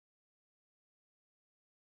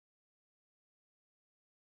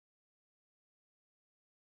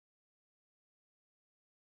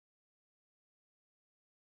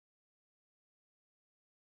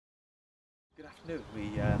Good afternoon.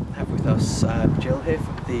 We have with us Jill here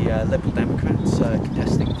from the Liberal Democrats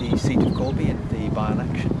contesting the seat of Corby in the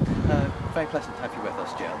by-election. Very pleasant to have you with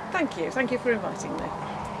us, Jill. Thank you for inviting me.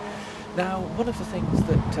 Now, one of the things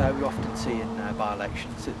that we often see in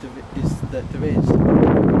by-elections is that there is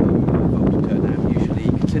voter turnout, usually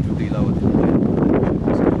considerably lower than the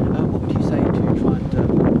elections. What would you say to try and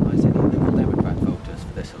mobilise any Liberal Democrat voters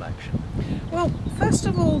for this election? Well, first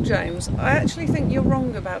of all, James, I actually think you're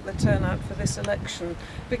wrong about the turnout for this election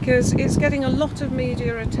because it's getting a lot of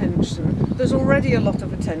media attention. There's already a lot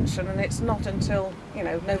of attention, and it's not until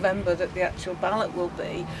November that the actual ballot will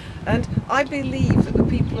be. And I believe that the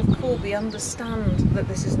people of Corby understand that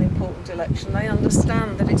this is an important election. They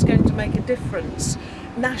understand that it's going to make a difference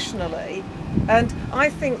nationally, and I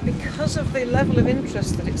think because of the level of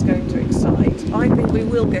interest that it's going to excite, I think we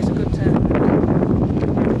will get a good turnout.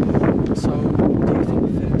 So, do you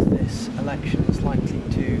think that this election is likely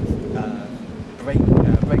to break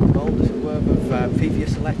the mould, as it were, of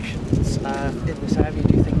previous elections in this area?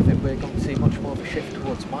 Do you think that we're going to see much more of a shift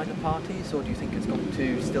towards minor parties, or do you think it's going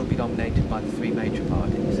to still be dominated by the three major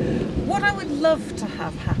parties? What I would love to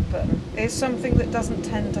have happen is something that doesn't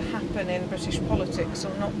tend to happen in British politics,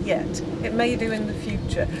 or not yet. It may do in the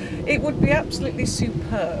future. It would be absolutely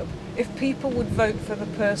superb if people would vote for the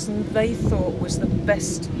person they thought was the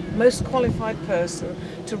best, most qualified person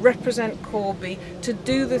to represent Corby, to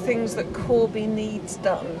do the things that Corby needs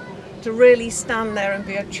done, to really stand there and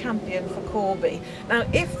be a champion for Corby. Now,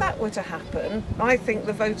 if that were to happen, I think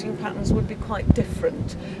the voting patterns would be quite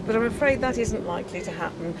different, but I'm afraid that isn't likely to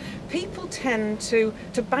happen. People tend to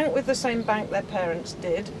bank with the same bank their parents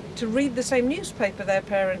did, to read the same newspaper their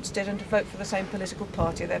parents did, and to vote for the same political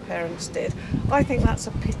party their parents did. I think that's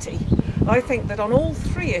a pity. I think that on all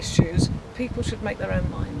three issues, people should make their own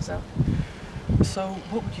minds up. So,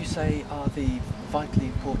 what would you say are the vitally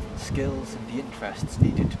important skills and the interests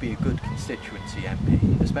needed to be a good constituency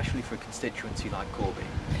MP, especially for a constituency like Corby?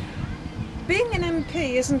 Being an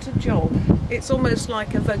MP isn't a job, it's almost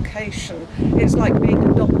like a vocation. It's like being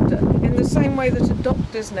a doctor, in the same way that a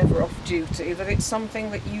doctor's never off duty, that it's something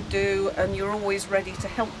that you do and you're always ready to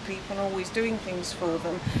help people and always doing things for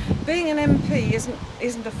them. Being an MP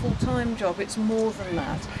isn't a full-time job, it's more than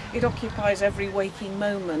that. It occupies every waking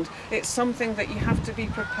moment. It's something that you have to be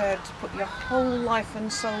prepared to put your whole life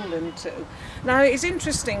and soul into. Now, it's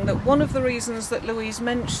interesting that one of the reasons that Louise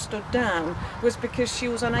Mensch stood down was because she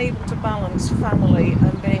was unable to balance family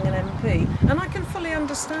and being an MP, and I can fully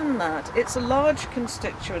understand that. It's a large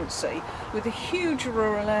constituency with a huge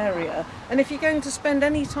rural area, and if you're going to spend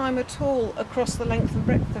any time at all across the length and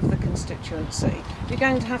breadth of the constituency, you're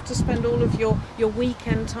going to have to spend all of your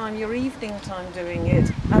weekend time, your evening time doing it,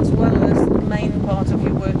 as well as the main part of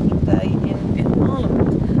your working day in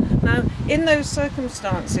Parliament. Now, in those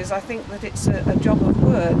circumstances, I think that it's a job of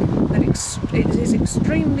work that it is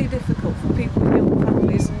extremely difficult for people with young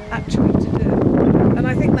families actually to do. And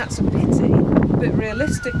I think that's a pity, but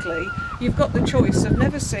realistically, you've got the choice of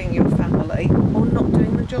never seeing your family or not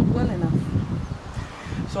doing the job well enough.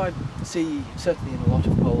 So I see, certainly in a lot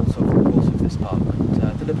of polls over the course of this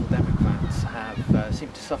Parliament, the Liberal Democrats have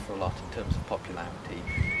seemed to suffer a lot in terms of popularity,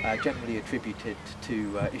 generally attributed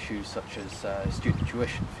to issues such as student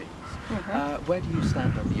tuition fees. Mm-hmm. Where do you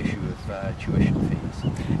stand on the issue of tuition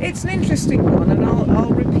fees? It's an interesting one, and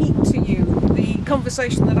I'll repeat to you the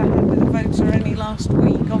conversation that I had with a voter only last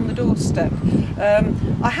week on the doorstep.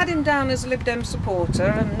 I had him down as a Lib Dem supporter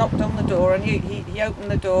and knocked on the door, and he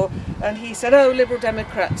opened the door and he said, "Oh, Liberal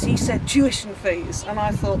Democrats," he said, "tuition fees." And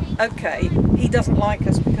I thought, okay, he doesn't like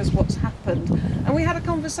us because what's happened. And we had a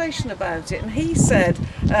conversation about it, and he said,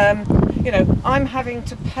 I'm having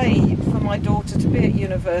to pay for my daughter to be at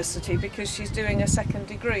university because she's doing a second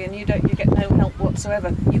degree, and you get no help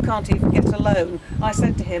whatsoever. You can't even get a loan. I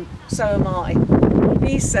said to him, so am I.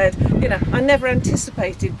 He said, I never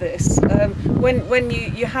anticipated this. When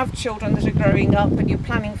you have children that are growing up and you're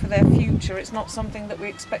planning for their future, it's not something that we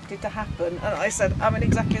expected to happen. And I said, I'm in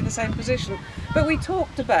exactly the same position. But we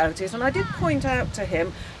talked about it, and I did point out to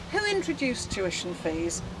him, who introduced tuition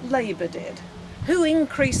fees? Labour did. Who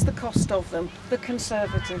increased the cost of them? The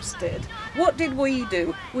Conservatives did. What did we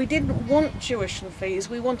do? We didn't want tuition fees,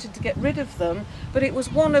 we wanted to get rid of them, but it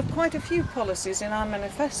was one of quite a few policies in our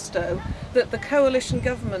manifesto that the coalition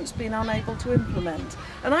government's been unable to implement.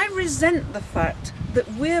 And I resent the fact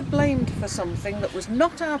that we're blamed for something that was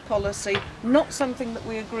not our policy, not something that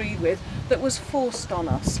we agreed with, that was forced on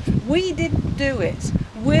us. We didn't do it.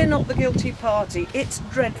 We're not the guilty party. It's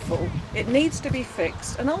dreadful. It needs to be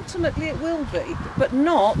fixed, and ultimately it will be, but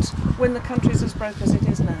not when the country's as broke as it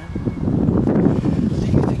is now. Do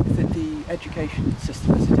you think that the education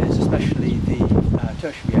system as it is, especially the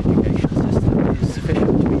tertiary education system, is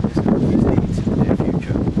sufficient to meet this country's needs in the near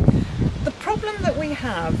future? The problem that we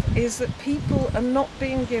have is that people are not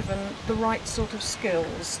being given the right sort of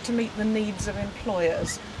skills to meet the needs of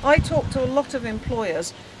employers. I talk to a lot of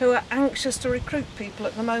employers who are anxious to recruit people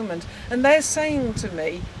at the moment, and they're saying to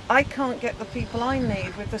me, I can't get the people I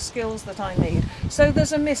need with the skills that I need. So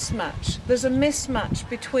there's a mismatch. There's a mismatch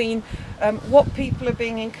between what people are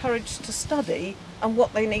being encouraged to study and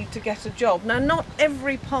what they need to get a job. Now, not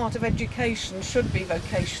every part of education should be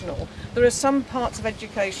vocational. There are some parts of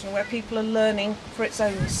education where people are learning for its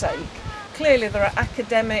own sake. Clearly there are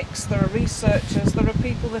academics, there are researchers, there are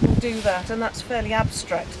people that will do that, and that's fairly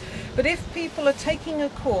abstract. But if people are taking a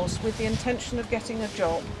course with the intention of getting a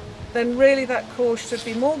job, then really that course should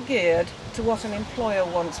be more geared to what an employer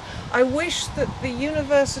wants. I wish that the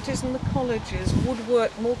universities and the colleges would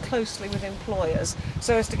work more closely with employers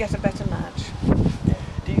so as to get a better match.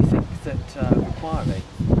 Do you think that requiring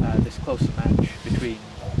this closer match between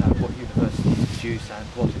what universities produce and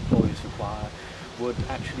what employers require would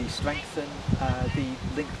actually strengthen the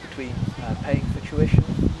link between paying for tuition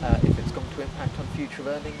if it's going to impact on future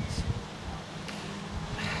earnings?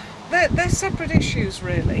 They're separate issues,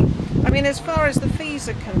 really. I mean, as far as the fees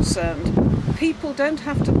are concerned, people don't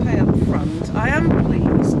have to pay up front. I am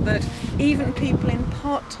pleased that even people in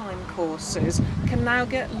part-time courses can now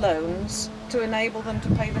get loans to enable them to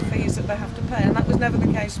pay the fees that they have to pay, and that was never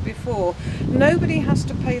the case before. Nobody has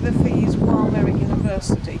to pay the fees while they're at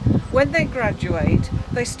university. When they graduate,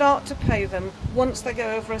 they start to pay them once they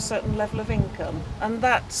go over a certain level of income, and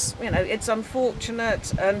that's, you know, it's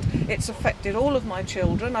unfortunate, and it's affected all of my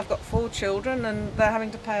children. I've got 4 children and they're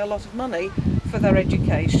having to pay a lot of money for their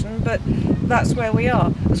education, but that's where we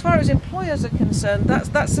are. As far as employers are concerned,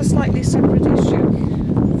 that's a slightly separate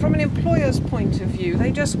issue. From an employer's point of view,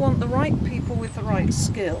 they just want the right people with the right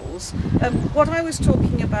skills. What I was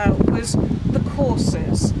talking about was the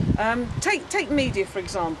courses. Take media, for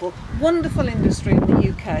example. Wonderful industry in the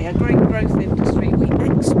UK, a great growth industry. We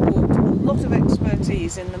export a lot of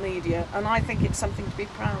expertise in the media, and I think it's something to be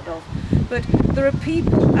proud of. But there are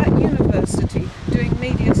people at university doing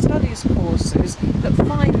media studies courses that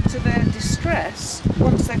find to their distress,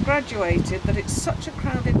 once they've graduated, that it's such a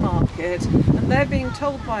crowded market, and they're being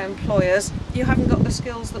told by employers, you haven't got the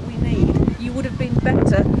skills that we need. You would have been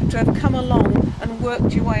better to have come along and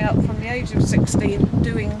worked your way up from the age of 16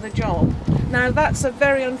 doing the job. Now that's a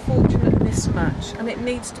very unfortunate mismatch, and it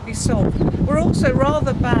needs to be solved. We're also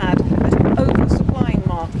rather bad at oversupplying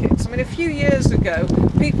markets. I mean, a few years ago,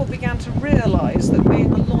 people began to realise that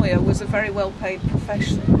being a lawyer was a very well-paid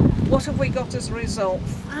profession. What have we got as a result?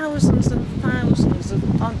 Thousands and thousands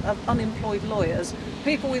of unemployed lawyers,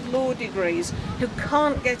 people with law degrees who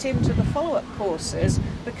can't get into the follow-up courses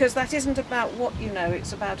because that isn't about what you know,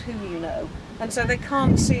 it's about who you know. And so they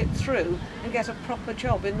can't see it through and get a proper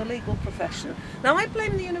job in the legal profession. Now, I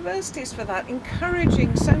blame the universities for that,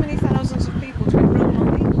 encouraging so many thousands of people to enrol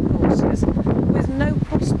on legal courses with no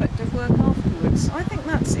prospect of work afterwards. I think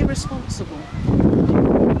that's irresponsible.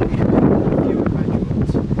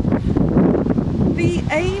 The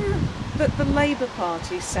aim that the Labour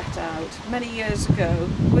Party set out many years ago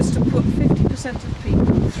was to put 50% of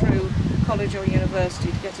people through college or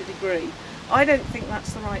university to get a degree. I don't think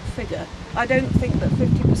that's the right figure. I don't think that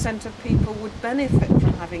 50% of people would benefit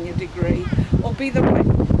from having a degree or be the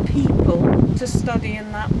right people to study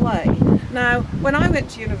in that way. Now, when I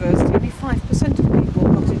went to university, only 5% of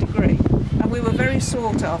people got a degree, and we were very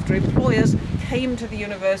sought after. Employers came to the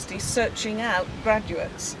university searching out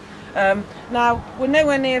graduates. Now, we're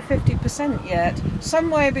nowhere near 50% yet.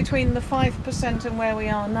 Somewhere between the 5% and where we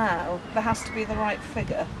are now, there has to be the right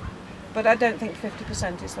figure. But I don't think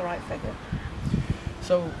 50% is the right figure.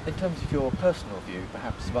 So, in terms of your personal view,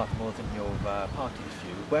 perhaps rather more than your party's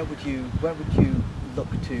view, where would you look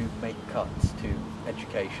to make cuts to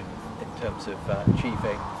education in terms of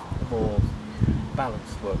achieving a more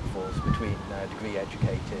balanced workforce between degree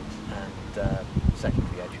educated and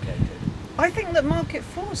secondary educated? I think that market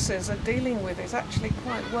forces are dealing with it actually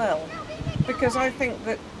quite well, because I think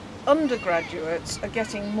that undergraduates are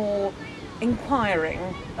getting more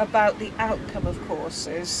inquiring about the outcome of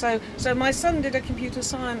courses. So my son did a computer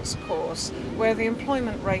science course where the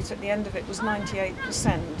employment rate at the end of it was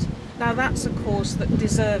 98%. Now that's a course that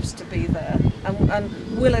deserves to be there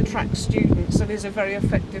and will attract students and is a very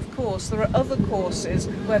effective course. There are other courses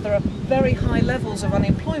where there are very high levels of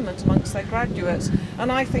unemployment amongst their graduates,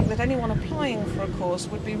 and I think that anyone applying for a course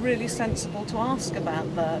would be really sensible to ask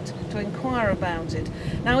about that, to inquire about it.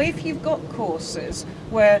 Now, if you've got courses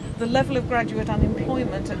where the level of graduate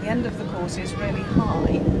unemployment at the end of the course is really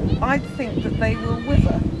high, I think that they will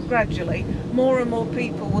wither gradually. More and more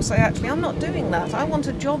people will say, actually, I'm not doing that. I want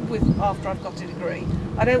a job after I've got a degree.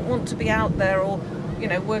 I don't want to be out there or,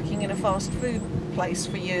 working in a fast food place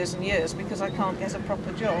for years and years because I can't get a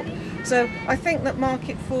proper job. So I think that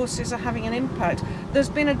market forces are having an impact. There's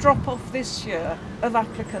been a drop-off this year of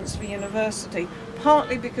applicants for university,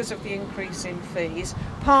 partly because of the increase in fees,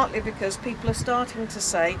 partly because people are starting to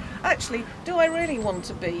say, actually, do I really want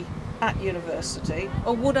to be at university,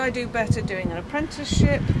 or would I do better doing an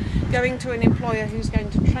apprenticeship, going to an employer who's going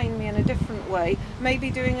to train me in a different way, maybe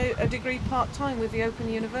doing a degree part-time with the Open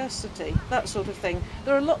University, that sort of thing.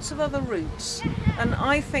 There are lots of other routes, and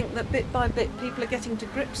I think that bit by bit people are getting to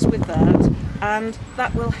grips with that, and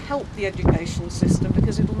that will help the education system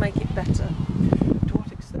because it will make it better.